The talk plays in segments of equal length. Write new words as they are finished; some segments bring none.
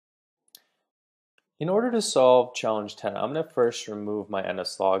In order to solve challenge 10, I'm going to first remove my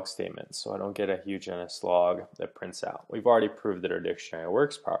NSLog statement so I don't get a huge NSLog that prints out. We've already proved that our dictionary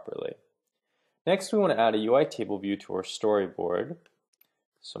works properly. Next, we want to add a UITableView to our storyboard.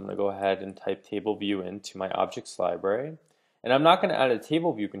 So I'm going to go ahead and type Tableview into my objects library. And I'm not going to add a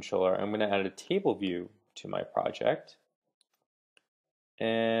Tableview controller, I'm going to add a Tableview to my project.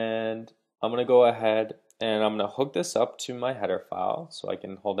 And I'm going to go ahead and I'm going to hook this up to my header file, so I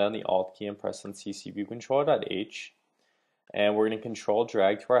can hold down the Alt key and press on ccViewController.h, and we're going to control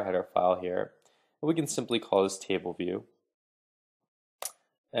drag to our header file here. And we can simply call this Tableview.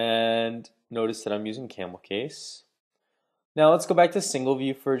 And notice that I'm using camel case. Now let's go back to single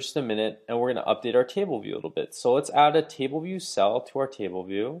view for just a minute, and we're going to update our table view a little bit. So let's add a Tableview cell to our table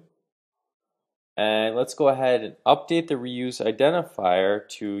view. And let's go ahead and update the reuse identifier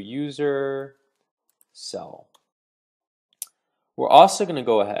to user cell. We're also going to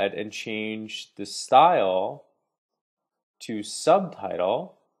go ahead and change the style to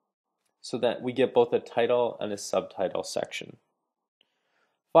subtitle so that we get both a title and a subtitle section.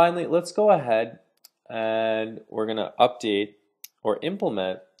 Finally, let's go ahead and we're going to update or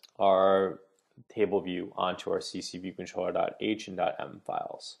implement our table view onto our ccViewController.h and .m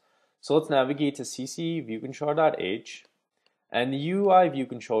files. So let's navigate to ccViewController.h, and the UI view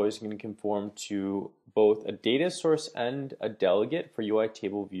controller is going to conform to both a data source and a delegate for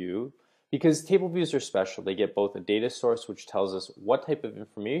UITableView, because table views are special. They get both a data source, which tells us what type of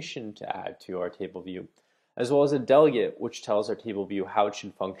information to add to our table view, as well as a delegate, which tells our table view how it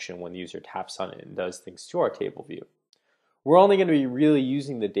should function when the user taps on it and does things to our table view. We're only going to be really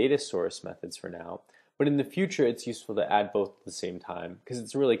using the data source methods for now, but in the future it's useful to add both at the same time, because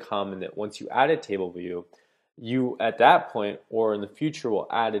it's really common that once you add a table view, you at that point or in the future will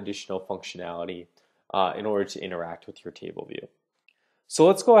add additional functionality in order to interact with your table view. So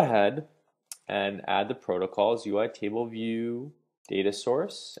let's go ahead and add the protocols UITableView data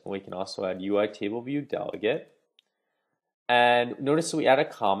source, and we can also add UITableView delegate. And notice that we add a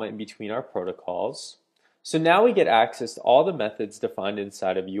comma in between our protocols. So now we get access to all the methods defined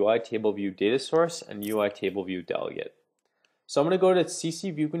inside of UITableView data source and UITableView delegate. So I'm going to go to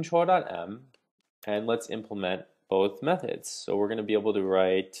ccViewController.m and let's implement both methods. So we're going to be able to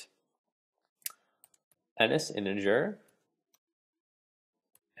write NSInteger,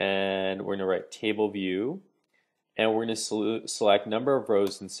 and we're going to write table view, and we're going to select number of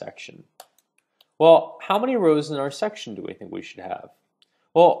rows in section. Well, how many rows in our section do we think we should have?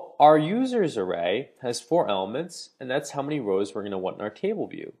 Well, our users array has 4 elements, and that's how many rows we're going to want in our table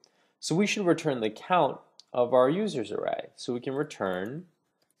view. So we should return the count of our users array. So we can return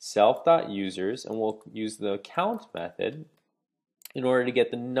self.users, and we'll use the count method in order to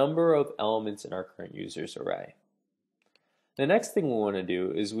get the number of elements in our current users array. The next thing we want to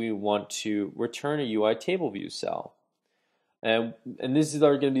do is we want to return a UITableView cell. And this is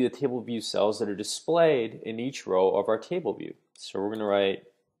going to be the table view cells that are displayed in each row of our table view. So we're going to write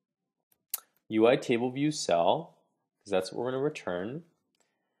UITableView cell, because that's what we're going to return.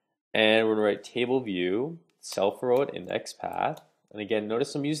 And we're going to write table view cell for row at index path. And again,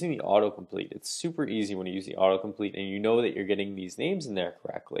 notice I'm using the autocomplete. It's super easy when you use the autocomplete and you know that you're getting these names in there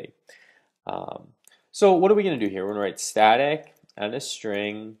correctly. So what are we going to do here? We're going to write static and a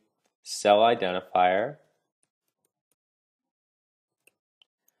string cell identifier.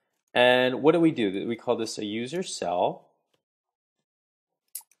 And what do? We call this a user cell.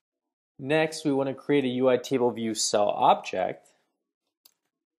 Next, we want to create a UITableViewcell object.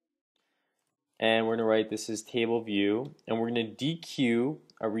 And we're going to write this as table view, and we're going to dequeue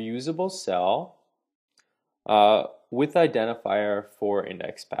a reusable cell with identifier for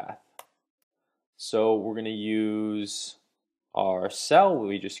index path. So we're going to use our cell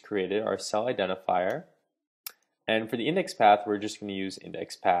we just created, our cell identifier, and for the index path we're just going to use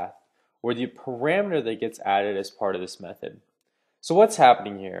index path, or the parameter that gets added as part of this method. So what's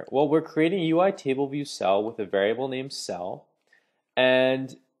happening here? Well, we're creating a UITableView cell with a variable named cell,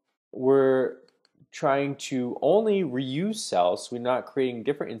 and we're trying to only reuse cells, so we're not creating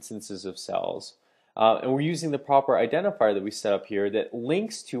different instances of cells. And we're using the proper identifier that we set up here that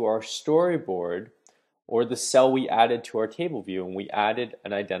links to our storyboard or the cell we added to our table view, and we added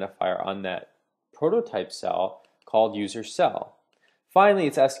an identifier on that prototype cell called user cell. Finally,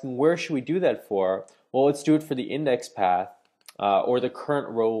 it's asking where should we do that for? Well, let's do it for the index path or the current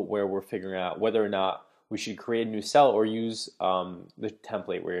row where we're figuring out whether or not we should create a new cell or use the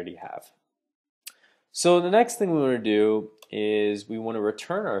template we already have. So the next thing we want to do is we want to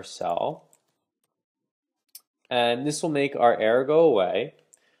return our cell, and this will make our error go away,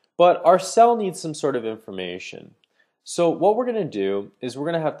 but our cell needs some sort of information. So what we're going to do is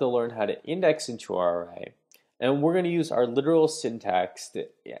we're going to have to learn how to index into our array, and we're going to use our literal syntax to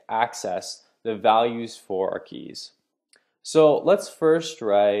access the values for our keys. So let's first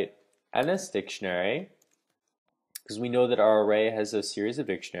write NS dictionary, because we know that our array has a series of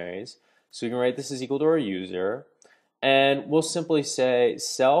dictionaries. So we can write this is equal to our user, and we'll simply say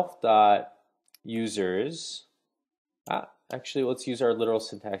self.users. Actually, let's use our literal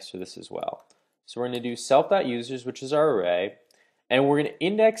syntax for this as well. So we're going to do self.users, which is our array, and we're going to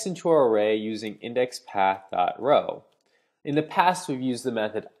index into our array using indexPath.row. In the past, we've used the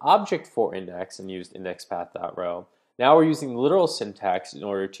method object4index and used indexPath.row. Now we're using literal syntax in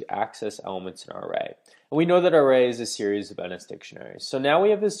order to access elements in our array. And we know that our array is a series of NS dictionaries. So now we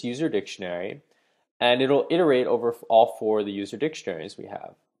have this user dictionary, and it'll iterate over all four of the user dictionaries we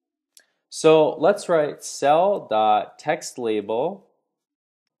have. So let's write cell.textLabel.text.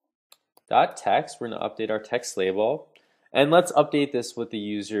 We're going to update our text label, and let's update this with the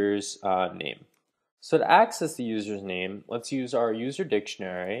user's name. So to access the user's name, let's use our user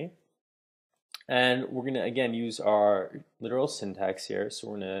dictionary, and we're going to again use our literal syntax here. So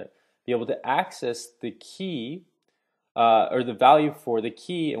we're going to be able to access the key or the value for the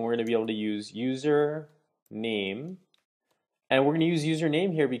key, and we're going to be able to use user name. And we're going to use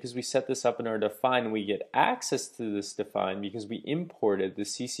username here because we set this up in our define, and we get access to this define because we imported the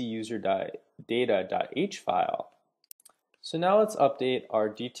ccuser.data.h file. So now let's update our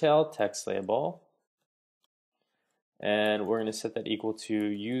detailed text label, and we're going to set that equal to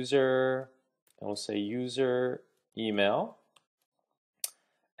user, and we'll say user email.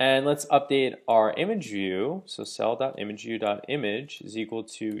 And let's update our image view. So cell.imageview.image is equal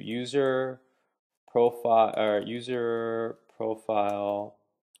to user profile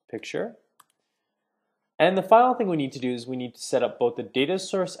picture. And the final thing we need to do is we need to set up both the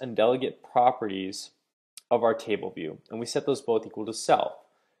Datasource and Delegate Properties of our table view, and we set those both equal to self.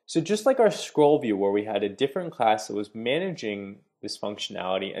 So just like our scroll view where we had a different class that was managing this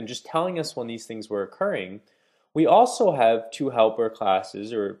functionality and just telling us when these things were occurring, we also have two helper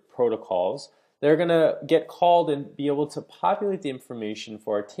classes or protocols that are going to get called and be able to populate the information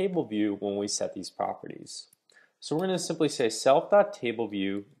for our table view when we set these properties. So we're going to simply say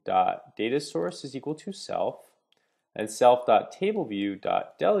self.tableview.datasource is equal to self, and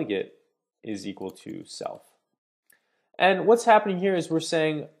self.tableview.delegate is equal to self. And what's happening here is we're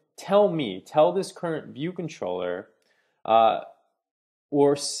saying, tell this current view controller,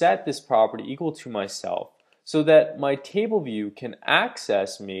 or set this property equal to myself, so that my table view can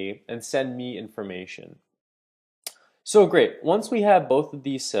access me and send me information. So great, once we have both of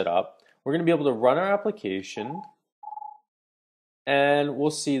these set up, we're going to be able to run our application, and we'll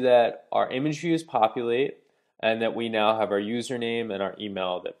see that our image views populate and that we now have our username and our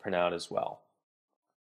email that print out as well.